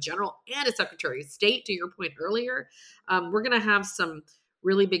attorney general and a secretary of state, to your point earlier. We're going to have some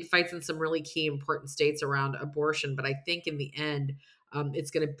really big fights in some really key important states around abortion. But I think in the end,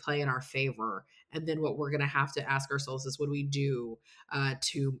 it's going to play in our favor. And then what we're going to have to ask ourselves is what do we do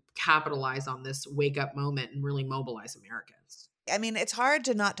to capitalize on this wake up moment and really mobilize Americans? I mean, it's hard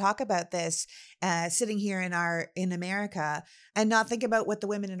to not talk about this sitting here in America and not think about what the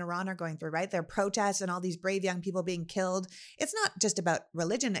women in Iran are going through, right? Their protests and all these brave young people being killed. It's not just about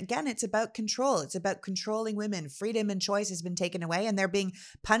religion. Again, it's about control. It's about controlling women. Freedom and choice has been taken away, and they're being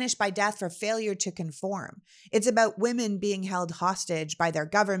punished by death for failure to conform. It's about women being held hostage by their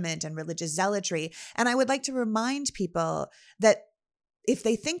government and religious zealotry. And I would like to remind people that if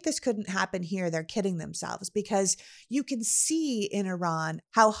they think this couldn't happen here, they're kidding themselves, because you can see in Iran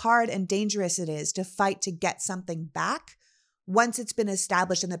how hard and dangerous it is to fight to get something back once it's been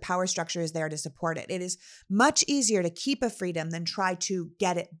established and the power structure is there to support it. It is much easier to keep a freedom than try to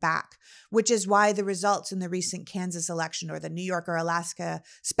get it back, which is why the results in the recent Kansas election or the New York or Alaska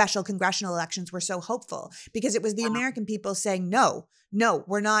special congressional elections were so hopeful, because it was the American people saying, no,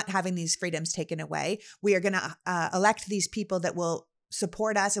 we're not having these freedoms taken away. We are going to elect these people that will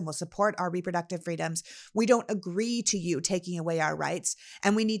support us and will support our reproductive freedoms. We don't agree to you taking away our rights.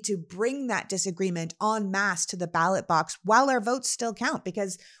 And we need to bring that disagreement en masse to the ballot box while our votes still count,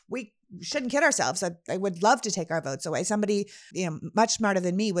 because we shouldn't kid ourselves. I would love to take our votes away. Somebody, much smarter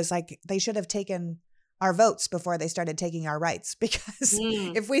than me was like, they should have taken our votes before they started taking our rights, because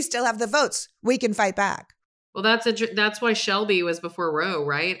if we still have the votes, we can fight back. Well, that's why Shelby was before Roe,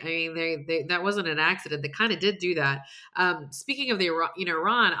 right? I mean, they that wasn't an accident. They kind of did do that. Speaking of the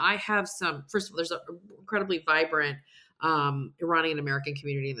Iran, I have some. First of all, there's an incredibly vibrant Iranian American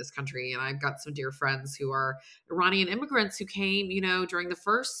community in this country, and I've got some dear friends who are Iranian immigrants who came, during the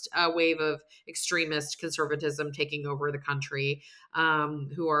first wave of extremist conservatism taking over the country,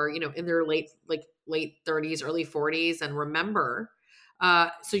 who are in their late 30s, early 40s, and remember.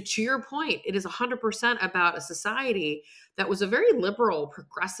 So to your point, it is 100% about a society that was a very liberal,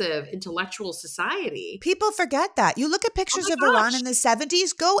 progressive, intellectual society. People forget that. You look at pictures of Iran in the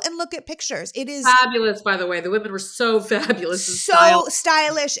 70s, go and look at pictures. It is fabulous, by the way. The women were so fabulous. So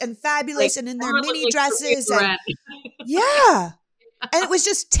stylish and fabulous, and in their mini dresses. And yeah. And it was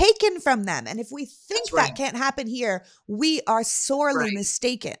just taken from them. And if we think that can't happen here, we are sorely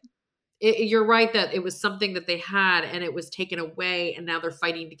mistaken. You're right that it was something that they had and it was taken away, and now they're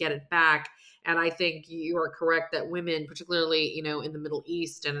fighting to get it back. And I think you are correct that women, particularly, in the Middle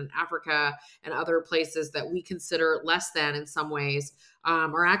East and in Africa and other places that we consider less than in some ways,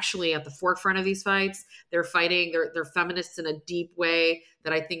 are actually at the forefront of these fights. They're fighting, they're feminists in a deep way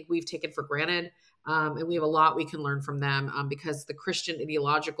that I think we've taken for granted. And we have a lot we can learn from them, because the Christian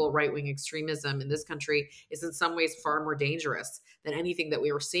ideological right-wing extremism in this country is in some ways far more dangerous than anything that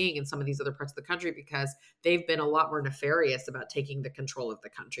we were seeing in some of these other parts of the country, because they've been a lot more nefarious about taking the control of the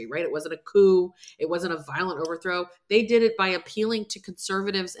country, right? It wasn't a coup. It wasn't a violent overthrow. They did it by appealing to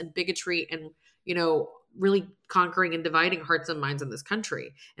conservatives and bigotry and, really conquering and dividing hearts and minds in this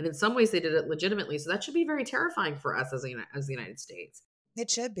country. And in some ways they did it legitimately. So that should be very terrifying for us as the United States.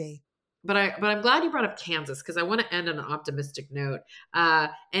 It should be. But I'm glad you brought up Kansas, because I want to end on an optimistic note. And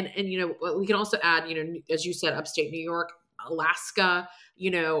we can also add, as you said, upstate New York, Alaska,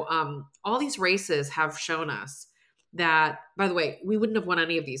 all these races have shown us that, by the way, we wouldn't have won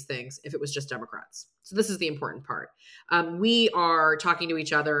any of these things if it was just Democrats. So this is the important part. We are talking to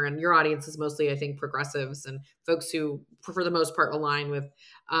each other, and your audience is mostly, I think, progressives and folks who, for the most part, align with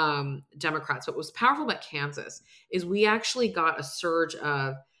Democrats. What was powerful about Kansas is we actually got a surge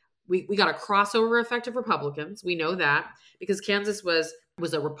of, we got a crossover effect of Republicans. We know that because Kansas was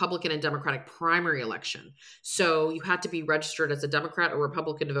a Republican and Democratic primary election. So you had to be registered as a Democrat or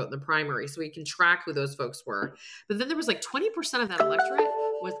Republican to vote in the primary. So we can track who those folks were. But then there was like 20% of that electorate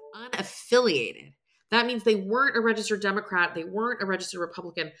was unaffiliated. That means they weren't a registered Democrat. They weren't a registered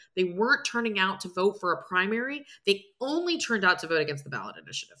Republican. They weren't turning out to vote for a primary. They only turned out to vote against the ballot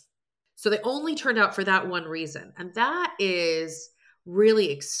initiative. So they only turned out for that one reason. And that is really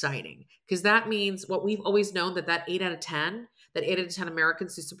exciting because that means what we've always known, that 8 out of 10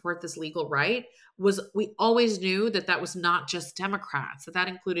 Americans who support this legal right, we always knew that was not just Democrats, that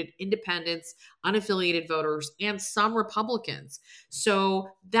included independents, unaffiliated voters, and some Republicans. So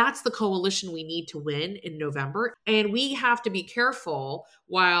that's the coalition we need to win in November. And we have to be careful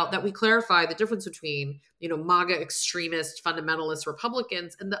that we clarify the difference between, MAGA extremist fundamentalist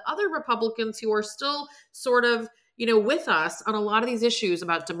Republicans and the other Republicans who are still sort of with us on a lot of these issues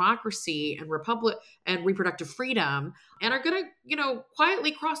about democracy and reproductive freedom, and are going to,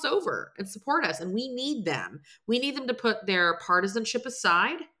 quietly cross over and support us. And we need them. We need them to put their partisanship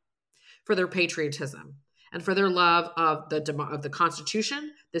aside for their patriotism and for their love of the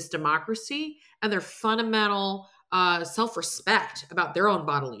Constitution, this democracy, and their fundamental self-respect about their own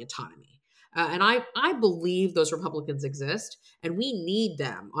bodily autonomy. And I believe those Republicans exist, and we need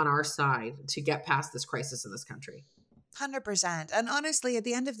them on our side to get past this crisis in this country. 100%. And honestly, at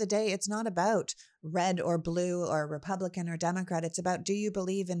the end of the day, it's not about red or blue or Republican or Democrat. It's about, do you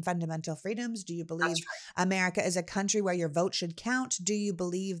believe in fundamental freedoms? Do you believe America is a country where your vote should count? Do you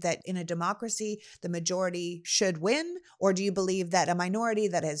believe that in a democracy, the majority should win? Or do you believe that a minority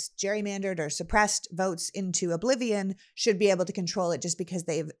that has gerrymandered or suppressed votes into oblivion should be able to control it just because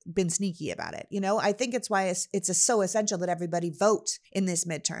they've been sneaky about it? I think it's why it's so essential that everybody vote in this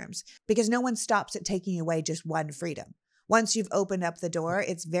midterms, because no one stops at taking away just one freedom. Once you've opened up the door,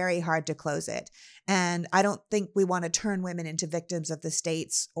 it's very hard to close it. And I don't think we want to turn women into victims of the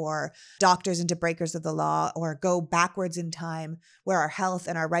states or doctors into breakers of the law, or go backwards in time where our health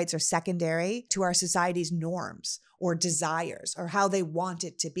and our rights are secondary to our society's norms or desires or how they want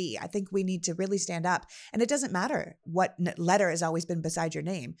it to be. I think we need to really stand up. And it doesn't matter what letter has always been beside your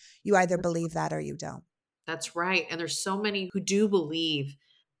name. You either believe that or you don't. That's right. And there's so many who do believe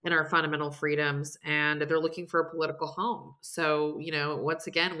in our fundamental freedoms, and they're looking for a political home. So, once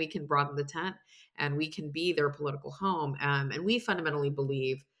again, we can broaden the tent and we can be their political home. And we fundamentally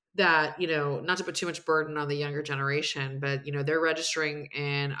believe that, not to put too much burden on the younger generation, but, they're registering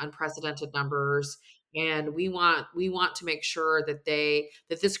in unprecedented numbers. And we want to make sure that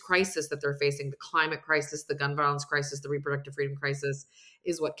this crisis that they're facing, the climate crisis, the gun violence crisis, the reproductive freedom crisis,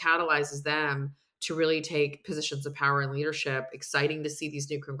 is what catalyzes them to really take positions of power and leadership. Exciting to see these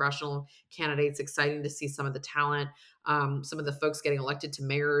new congressional candidates, exciting to see some of the talent, some of the folks getting elected to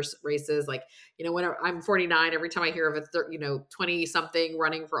mayor's races. Like, when I'm 49, every time I hear of a 20 something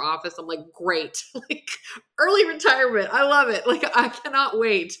running for office, I'm like, great, like early retirement. I love it. Like, I cannot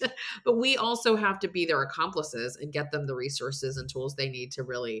wait. But we also have to be their accomplices and get them the resources and tools they need to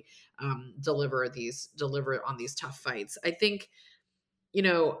really deliver on these tough fights. I think,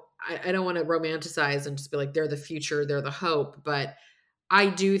 I don't want to romanticize and just be like, they're the future, they're the hope. But I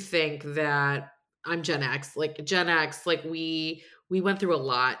do think that I'm Gen X. Like, we went through a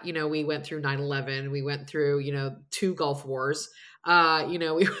lot. We went through 9/11. We went through, 2 Gulf Wars. We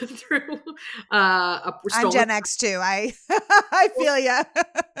went through I'm Gen X too. I feel ya.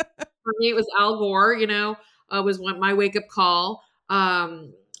 For me, it was Al Gore, was my wake-up call.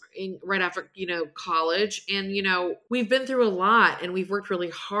 Right after, college. And, we've been through a lot and we've worked really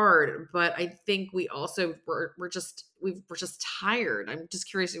hard, but I think we also, we're just tired. I'm just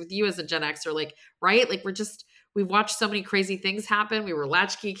curious with you as a Gen Xer, like, right? Like, we've watched so many crazy things happen. We were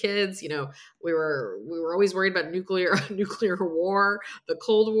latchkey kids, we were always worried about nuclear war, the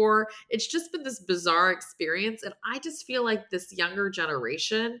Cold War. It's just been this bizarre experience. And I just feel like this younger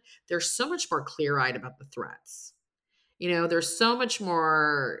generation, they're so much more clear-eyed about the threats. They're so much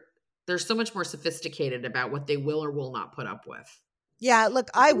more sophisticated about what they will or will not put up with. Yeah, look,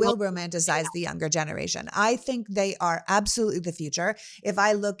 I will romanticize the younger generation. I think they are absolutely the future. If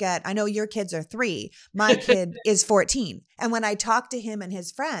I look at, I know your kids are 3, my kid is 14. And when I talk to him and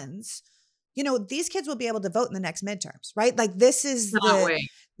his friends, these kids will be able to vote in the next midterms, right? Like this is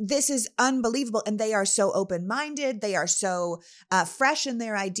unbelievable. And they are so open-minded. They are so fresh in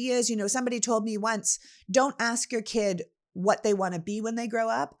their ideas. Somebody told me once, don't ask your kid what they want to be when they grow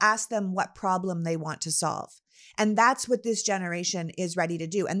up. Ask them what problem they want to solve. And that's what this generation is ready to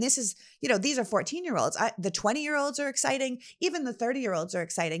do. And this is, these are 14-year-olds. The 20-year-olds are exciting. Even the 30-year-olds are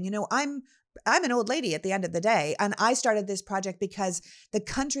exciting. I'm an old lady at the end of the day. And I started this project because the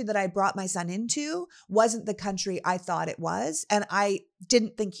country that I brought my son into wasn't the country I thought it was. And I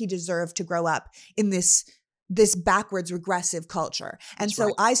didn't think he deserved to grow up in this backwards regressive culture. And That's so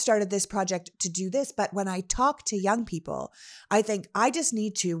right. I started this project to do this. But when I talk to young people, I think I just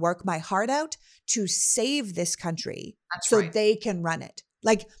need to work my heart out to save this country they can run it.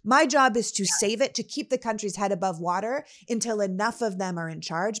 Like my job is to save it, to keep the country's head above water until enough of them are in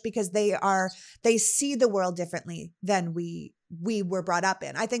charge, because they see the world differently than we were brought up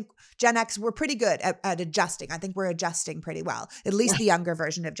in. I think Gen X, we're pretty good at adjusting. I think we're adjusting pretty well, at least the younger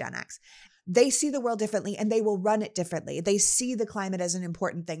version of Gen X. They see the world differently and they will run it differently. They see the climate as an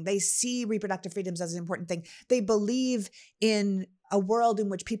important thing. They see reproductive freedoms as an important thing. They believe in a world in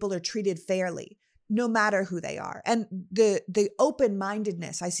which people are treated fairly, no matter who they are. And the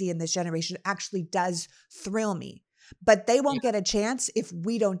open-mindedness I see in this generation actually does thrill me. But they won't get a chance if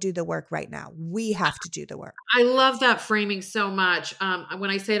we don't do the work right now. We have to do the work. I love that framing so much. When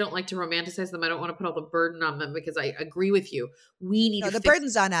I say I don't like to romanticize them, I don't want to put all the burden on them, because I agree with you. We need to the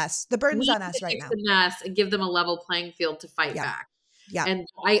burden's on us. The burden's on us right now. The mess and give them a level playing field to fight back. Yeah. And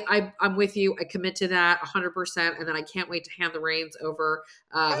I'm with you. I commit to that 100%. And then I can't wait to hand the reins over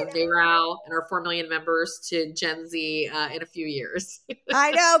NARAL and our 4 million members to Gen Z in a few years.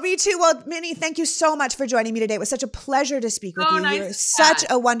 I know, me too. Well, Minnie, thank you so much for joining me today. It was such a pleasure to speak with you. Nice. You're such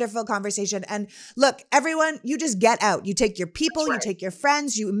a wonderful conversation. And look, everyone, you just get out. You take your people, you take your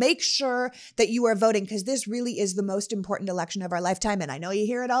friends, you make sure that you are voting, because this really is the most important election of our lifetime. And I know you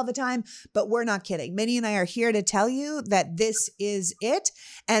hear it all the time, but we're not kidding. Minnie and I are here to tell you that this is it,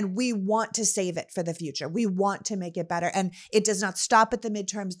 and we want to save it for the future. We want to make it better. And it does not stop at the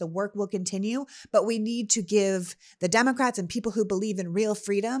midterms. The work will continue, but we need to give the Democrats and people who believe in real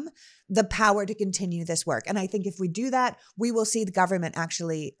freedom the power to continue this work. And I think if we do that, we will see the government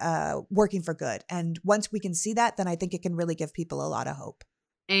actually working for good. And once we can see that, then I think it can really give people a lot of hope.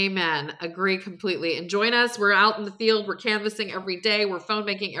 Amen. Agree completely. And join us. We're out in the field. We're canvassing every day. We're phone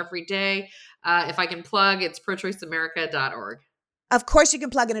banking every day. If I can plug, it's prochoiceamerica.org. Of course you can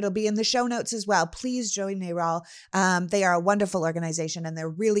plug in. It'll be in the show notes as well. Please join NARAL. They are a wonderful organization, and they're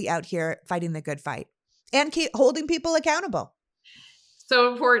really out here fighting the good fight and keep holding people accountable.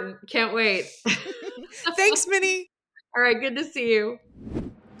 So important. Can't wait. Thanks, Minnie. All right. Good to see you.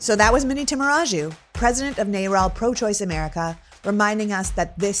 So that was Minnie Timmaraju, president of NARAL Pro-Choice America, reminding us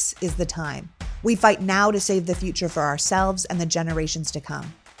that this is the time. We fight now to save the future for ourselves and the generations to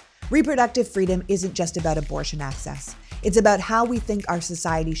come. Reproductive freedom isn't just about abortion access. It's about how we think our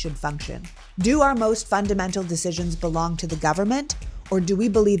society should function. Do our most fundamental decisions belong to the government, or do we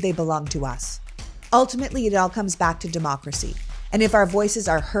believe they belong to us? Ultimately, it all comes back to democracy, and if our voices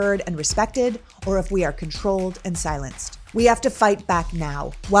are heard and respected, or if we are controlled and silenced. We have to fight back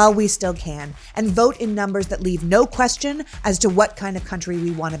now, while we still can, and vote in numbers that leave no question as to what kind of country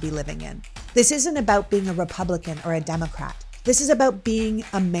we want to be living in. This isn't about being a Republican or a Democrat. This is about being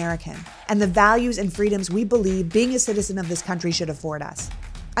American and the values and freedoms we believe being a citizen of this country should afford us.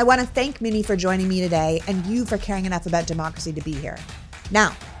 I want to thank Minnie for joining me today, and you for caring enough about democracy to be here.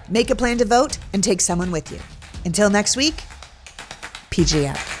 Now, make a plan to vote and take someone with you. Until next week,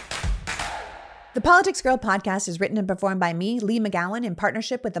 PGM. The Politics Girl podcast is written and performed by me, Lee McGowan, in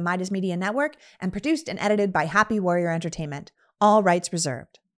partnership with the Midas Media Network, and produced and edited by Happy Warrior Entertainment. All rights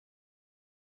reserved.